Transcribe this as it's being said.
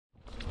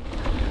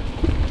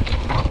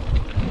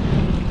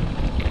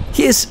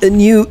here's a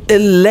new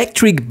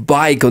electric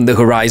bike on the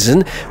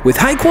horizon with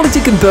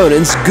high-quality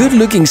components,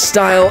 good-looking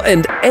style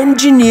and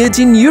engineered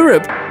in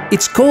Europe.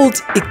 It's called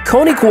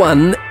Econic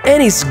One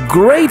and it's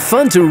great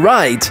fun to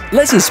ride.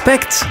 Let's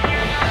inspect.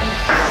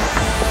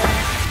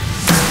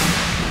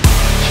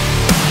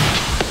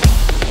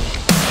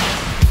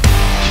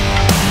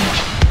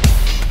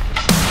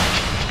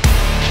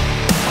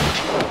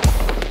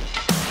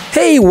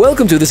 Hey,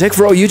 welcome to the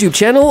Tech4All YouTube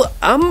channel.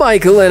 I'm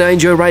Michael and I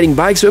enjoy riding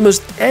bikes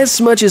almost as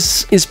much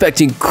as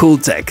inspecting cool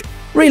tech.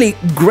 Really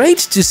great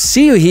to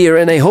see you here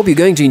and I hope you're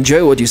going to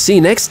enjoy what you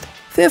see next.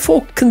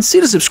 Therefore,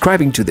 consider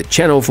subscribing to the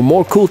channel for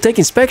more cool tech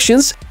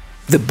inspections.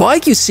 The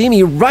bike you see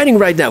me riding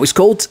right now is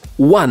called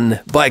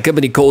One by a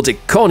company called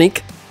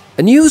Econic,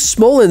 a new,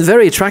 small and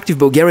very attractive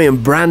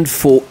Bulgarian brand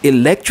for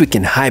electric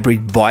and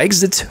hybrid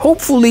bikes that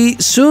hopefully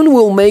soon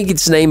will make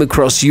its name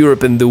across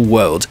Europe and the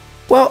world.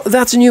 Well,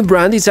 that's a new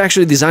brand. It's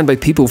actually designed by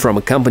people from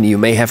a company you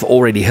may have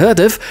already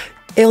heard of,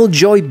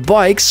 L-Joy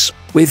Bikes,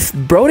 with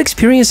broad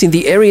experience in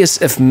the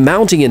areas of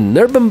mounting and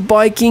urban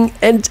biking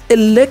and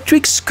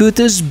electric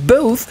scooters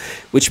both,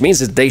 which means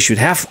that they should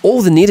have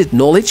all the needed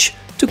knowledge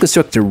to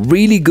construct a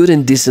really good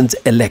and decent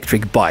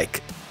electric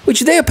bike.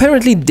 Which they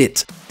apparently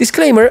did.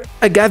 Disclaimer,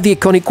 I got the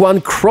Econic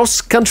One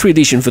cross-country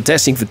edition for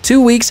testing for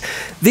 2 weeks.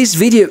 This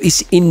video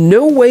is in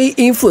no way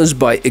influenced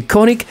by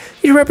Econic,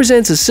 it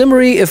represents a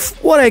summary of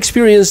what I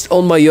experienced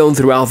on my own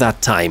throughout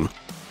that time.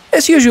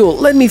 As usual,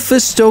 let me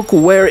first talk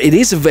where it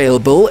is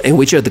available and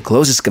which are the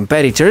closest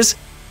competitors.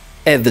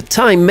 At the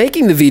time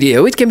making the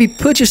video, it can be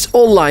purchased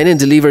online and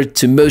delivered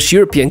to most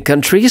European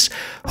countries,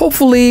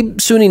 hopefully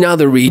soon in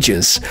other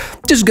regions.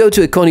 Just go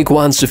to Econic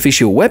One's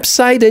official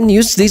website and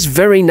use this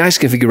very nice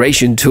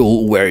configuration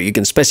tool where you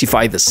can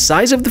specify the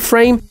size of the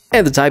frame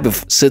and the type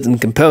of certain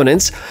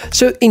components.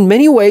 So in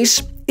many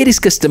ways, it is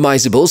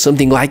customizable,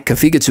 something like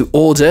configure to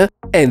order,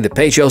 and the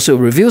page also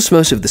reveals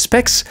most of the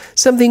specs,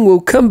 something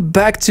we'll come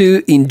back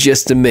to in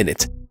just a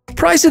minute.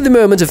 Price at the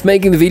moment of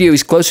making the video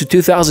is close to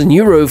 2,000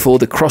 euro for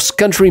the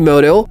cross-country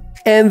model,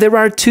 and there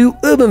are two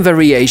urban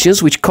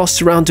variations which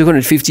cost around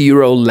 250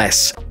 euro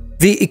less.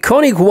 The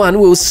Econic One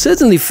will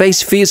certainly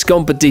face fierce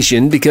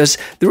competition because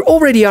there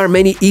already are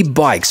many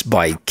e-bikes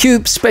by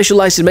Cube,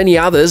 Specialized and many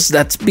others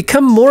that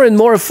become more and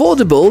more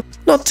affordable,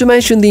 not to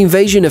mention the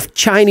invasion of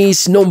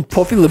Chinese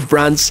non-popular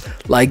brands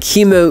like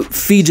Himo,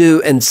 Fido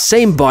and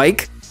Same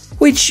Bike,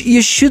 which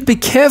you should be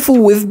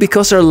careful with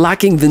because are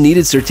lacking the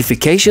needed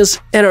certifications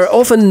and are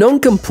often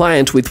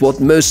non-compliant with what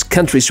most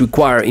countries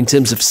require in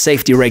terms of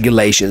safety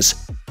regulations,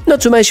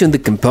 not to mention the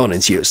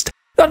components used.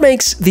 That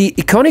makes the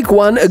Econic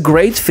One a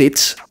great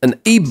fit, an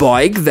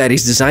e-bike that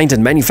is designed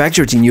and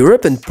manufactured in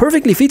Europe and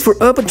perfectly fit for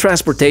urban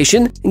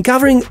transportation and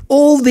covering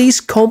all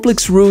these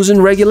complex rules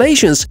and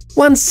regulations.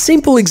 One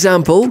simple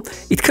example,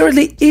 it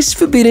currently is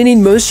forbidden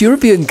in most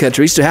European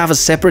countries to have a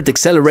separate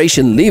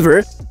acceleration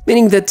lever,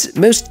 meaning that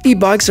most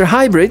e-bikes are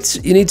hybrids,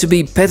 you need to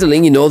be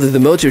pedaling in order for the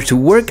motor to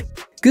work.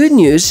 Good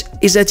news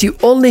is that you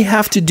only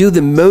have to do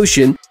the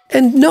motion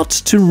and not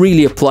to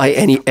really apply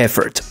any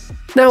effort.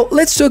 Now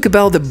let's talk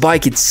about the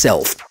bike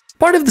itself.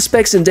 Part of the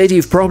specs and data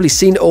you've probably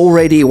seen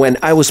already when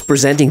I was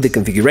presenting the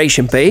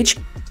configuration page.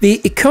 The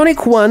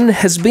Econic One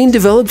has been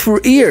developed for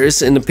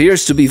years and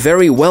appears to be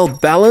very well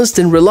balanced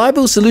and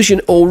reliable solution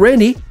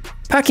already,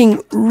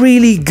 packing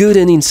really good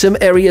and in some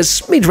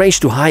areas mid-range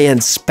to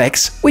high-end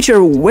specs, which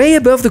are way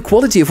above the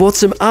quality of what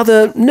some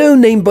other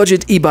no-name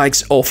budget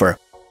e-bikes offer.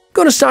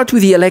 Gonna start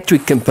with the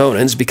electric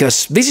components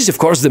because this is of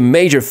course the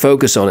major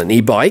focus on an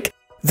e-bike.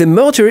 The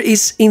motor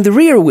is in the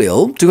rear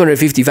wheel,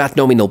 250 watt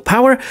nominal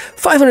power,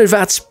 500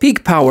 watts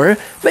peak power,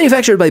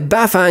 manufactured by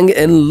Bafang,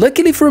 and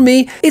luckily for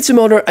me, it's a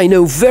motor I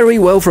know very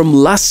well from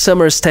last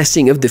summer's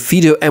testing of the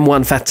Fido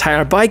M1 fat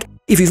tire bike.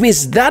 If you've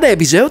missed that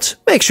episode,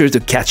 make sure to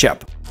catch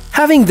up.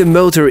 Having the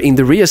motor in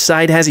the rear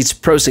side has its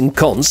pros and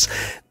cons.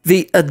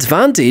 The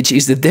advantage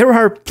is that there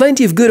are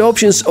plenty of good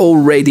options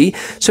already,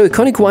 so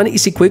Econic One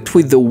is equipped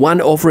with the one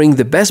offering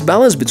the best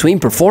balance between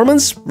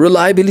performance,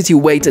 reliability,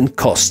 weight and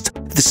cost.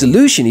 The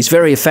solution is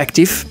very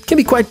effective, can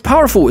be quite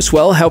powerful as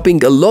well,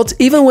 helping a lot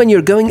even when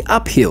you're going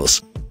up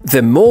hills.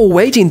 The more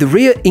weight in the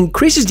rear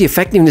increases the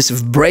effectiveness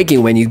of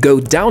braking when you go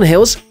down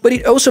hills, but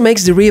it also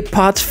makes the rear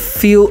part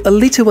feel a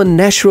little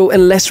unnatural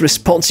and less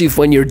responsive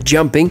when you're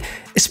jumping,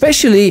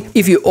 especially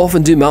if you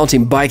often do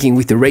mountain biking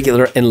with a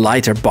regular and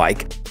lighter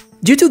bike.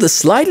 Due to the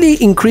slightly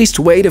increased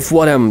weight of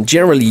what I'm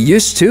generally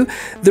used to,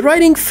 the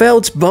riding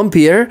felt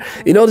bumpier.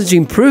 In order to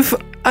improve,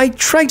 I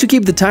tried to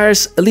keep the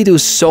tires a little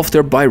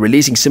softer by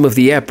releasing some of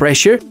the air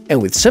pressure, and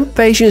with some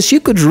patience you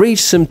could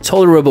reach some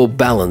tolerable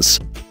balance.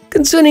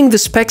 Concerning the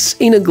specs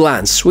in a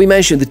glance, we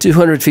mentioned the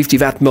 250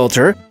 watt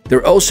motor,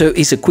 there also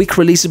is a quick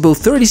releasable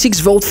 36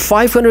 volt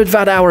 500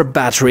 watt hour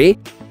battery,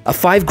 a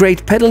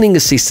 5-grade pedaling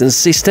assistance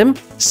system,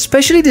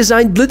 specially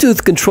designed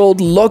Bluetooth controlled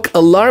lock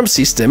alarm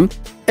system,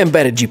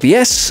 embedded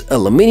GPS,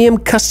 aluminium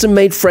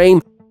custom-made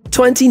frame,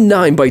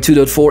 29 by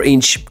 2.4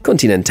 inch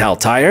Continental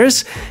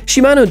tires,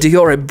 Shimano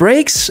Deore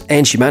brakes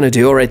and Shimano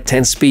Deore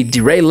 10-speed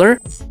derailleur,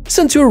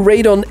 Suntour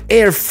Radon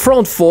Air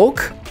front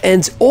fork,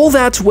 and all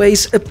that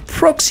weighs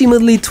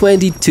approximately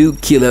 22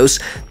 kilos.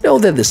 Note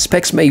that the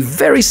specs may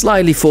vary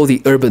slightly for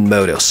the urban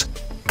models.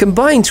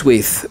 Combined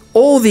with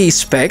all these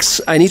specs,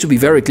 I need to be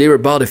very clear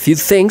about a few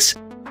things.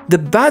 The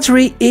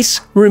battery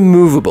is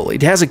removable.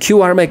 It has a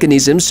QR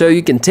mechanism, so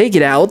you can take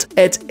it out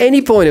at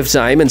any point of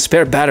time, and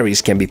spare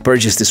batteries can be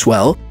purchased as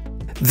well.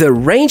 The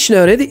range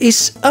noted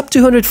is up to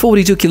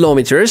 142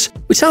 kilometers,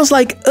 which sounds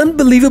like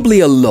unbelievably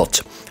a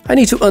lot. I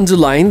need to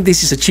underline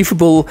this is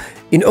achievable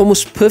in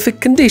almost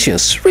perfect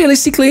conditions.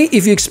 Realistically,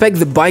 if you expect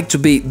the bike to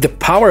be the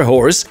power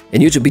horse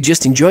and you to be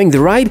just enjoying the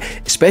ride,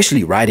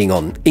 especially riding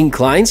on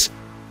inclines,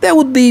 that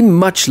would be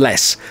much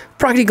less.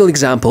 Practical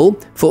example,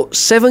 for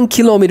 7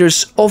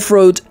 kilometers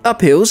off-road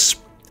uphills,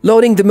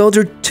 loading the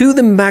motor to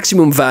the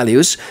maximum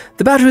values,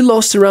 the battery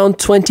lost around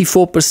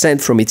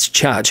 24% from its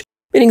charge,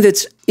 meaning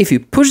that if you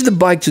push the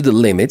bike to the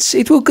limits,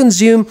 it will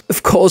consume,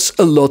 of course,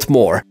 a lot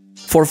more.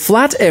 For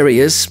flat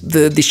areas,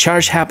 the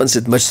discharge happens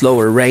at much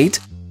lower rate.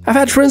 I've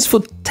had runs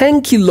for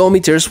 10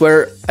 kilometers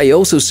where I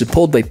also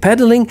support by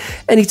pedaling,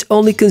 and it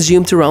only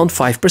consumed around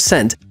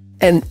 5%.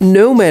 And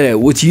no matter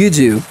what you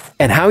do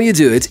and how you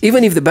do it,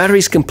 even if the battery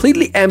is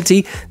completely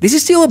empty, this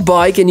is still a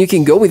bike and you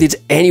can go with it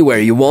anywhere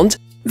you want.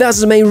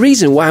 That's the main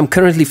reason why I'm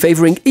currently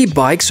favoring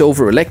e-bikes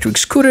over electric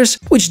scooters,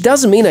 which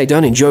doesn't mean I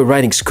don't enjoy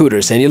riding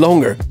scooters any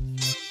longer.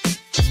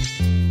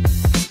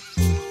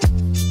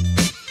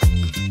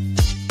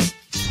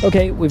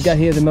 Okay, we've got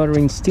here the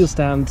motoring steel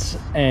stand,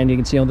 and you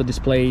can see on the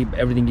display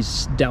everything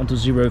is down to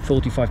 0,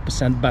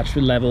 45%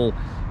 battery level.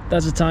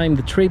 That's the time,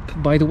 the trip.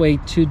 By the way,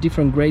 2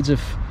 different grades of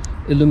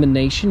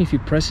illumination. If you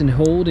press and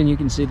hold, and you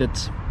can see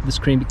that the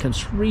screen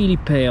becomes really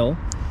pale.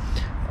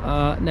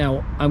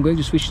 Now I'm going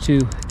to switch to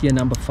gear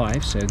number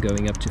 5, so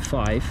going up to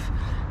 5.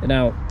 And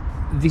now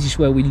this is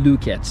where we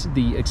look at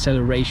the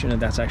acceleration,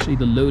 and that's actually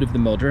the load of the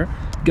motor,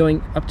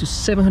 going up to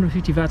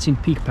 750 watts in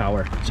peak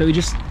power. So you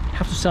just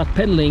have to start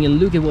pedaling and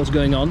look at what's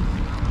going on.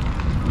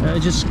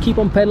 Just keep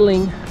on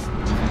pedaling.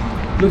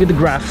 Look at the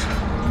graph.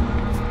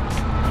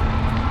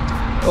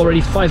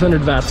 Already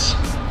 500 watts.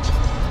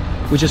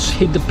 We just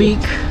hit the peak.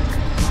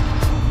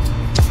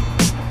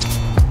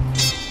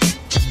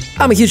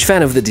 I'm a huge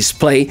fan of the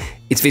display.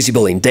 It's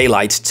visible in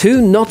daylight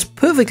too, not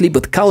perfectly,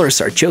 but colors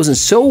are chosen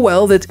so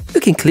well that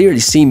you can clearly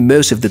see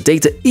most of the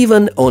data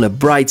even on a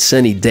bright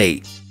sunny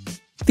day.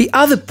 The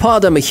other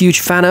part I'm a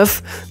huge fan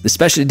of, the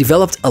specially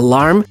developed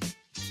alarm.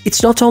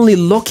 It's not only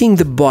locking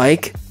the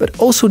bike, but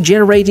also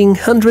generating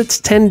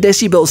 110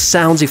 decibel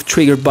sounds if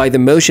triggered by the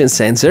motion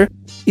sensor.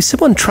 If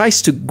someone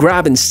tries to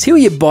grab and steal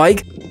your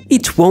bike,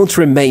 it won't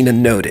remain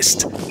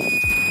unnoticed.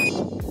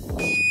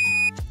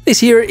 This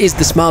here is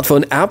the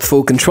smartphone app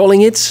for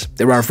controlling it.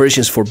 There are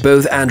versions for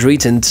both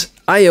Android and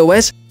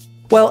iOS.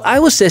 While I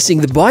was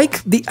testing the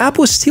bike, the app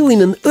was still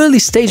in an early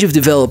stage of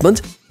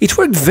development. It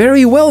worked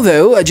very well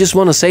though. I just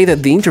want to say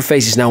that the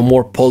interface is now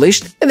more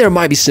polished and there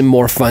might be some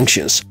more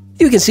functions.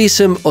 You can see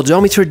some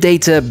odometer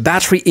data,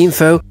 battery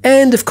info,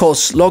 and of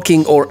course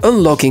locking or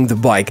unlocking the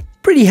bike.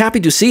 Pretty happy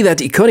to see that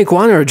Econic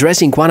One are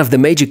addressing one of the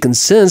major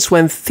concerns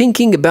when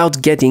thinking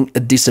about getting a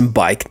decent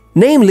bike,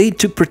 namely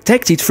to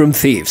protect it from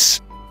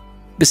thieves.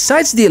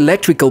 Besides the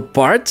electrical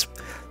part,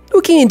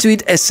 looking into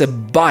it as a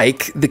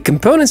bike, the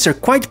components are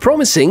quite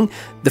promising.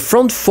 The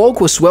front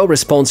fork was well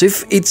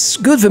responsive, it's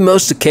good for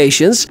most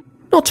occasions,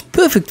 not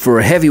perfect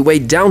for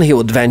heavyweight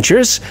downhill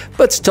adventures,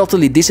 but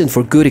totally decent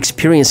for good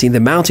experience in the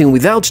mountain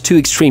without too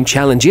extreme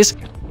challenges.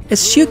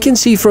 As you can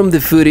see from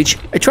the footage,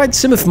 I tried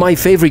some of my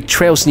favorite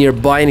trails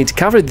nearby and it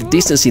covered the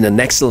distance in an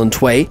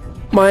excellent way.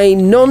 My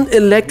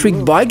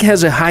non-electric bike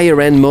has a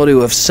higher-end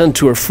model of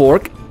Suntour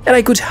fork, and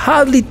I could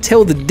hardly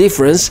tell the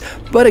difference,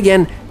 but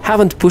again,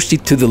 haven't pushed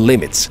it to the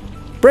limits.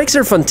 Brakes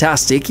are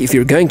fantastic if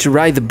you're going to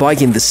ride the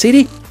bike in the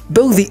city.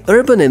 Both the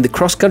urban and the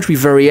cross-country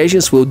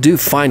variations will do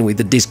fine with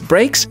the disc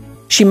brakes.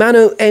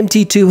 Shimano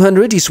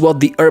MT200 is what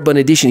the urban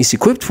edition is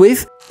equipped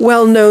with,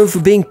 well known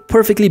for being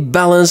perfectly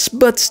balanced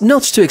but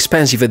not too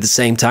expensive at the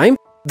same time.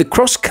 The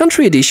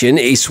cross-country edition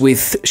is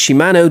with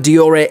Shimano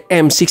Diore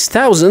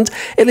M6000,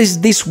 at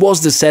least this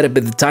was the setup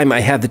at the time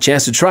I had the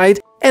chance to try it,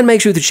 and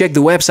make sure to check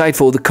the website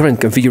for the current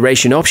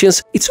configuration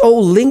options, it's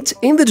all linked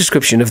in the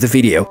description of the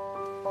video.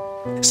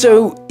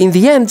 So, in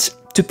the end,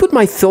 to put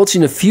my thoughts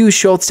in a few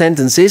short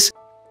sentences,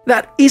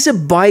 that is a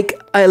bike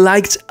I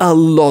liked a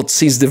lot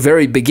since the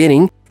very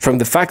beginning, from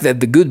the fact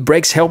that the good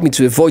brakes helped me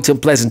to avoid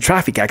unpleasant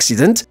traffic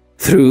accident,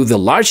 through the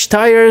large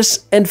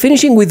tires, and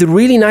finishing with the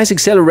really nice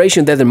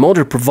acceleration that the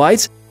motor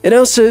provides, and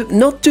also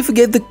not to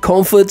forget the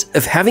comfort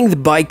of having the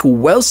bike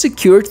well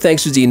secured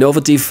thanks to the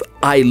innovative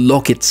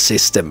iLock-It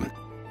system.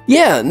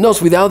 Yeah,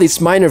 not without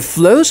its minor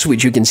flaws,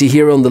 which you can see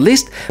here on the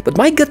list, but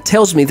my gut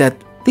tells me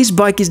that this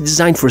bike is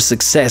designed for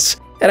success,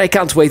 and I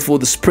can't wait for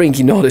the spring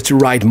in order to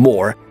ride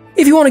more.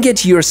 If you want to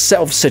get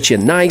yourself such a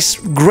nice,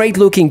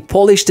 great-looking,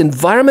 polished,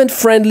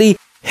 environment-friendly,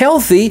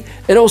 healthy,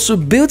 and also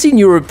built in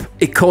Europe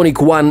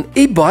Econic One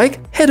e-bike,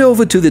 head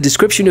over to the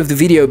description of the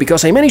video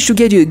because I managed to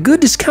get you a good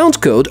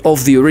discount code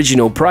of the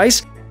original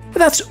price.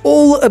 That's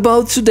all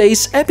about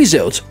today's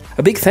episode.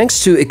 A big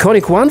thanks to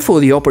Econic One for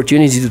the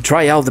opportunity to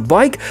try out the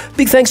bike.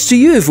 Big thanks to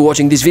you for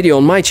watching this video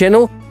on my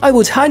channel. I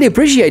would highly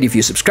appreciate if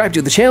you subscribe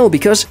to the channel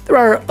because there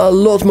are a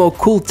lot more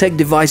cool tech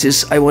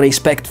devices I want to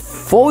expect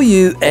for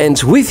you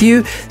and with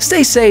you.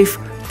 Stay safe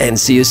and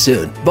see you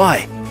soon.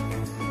 Bye!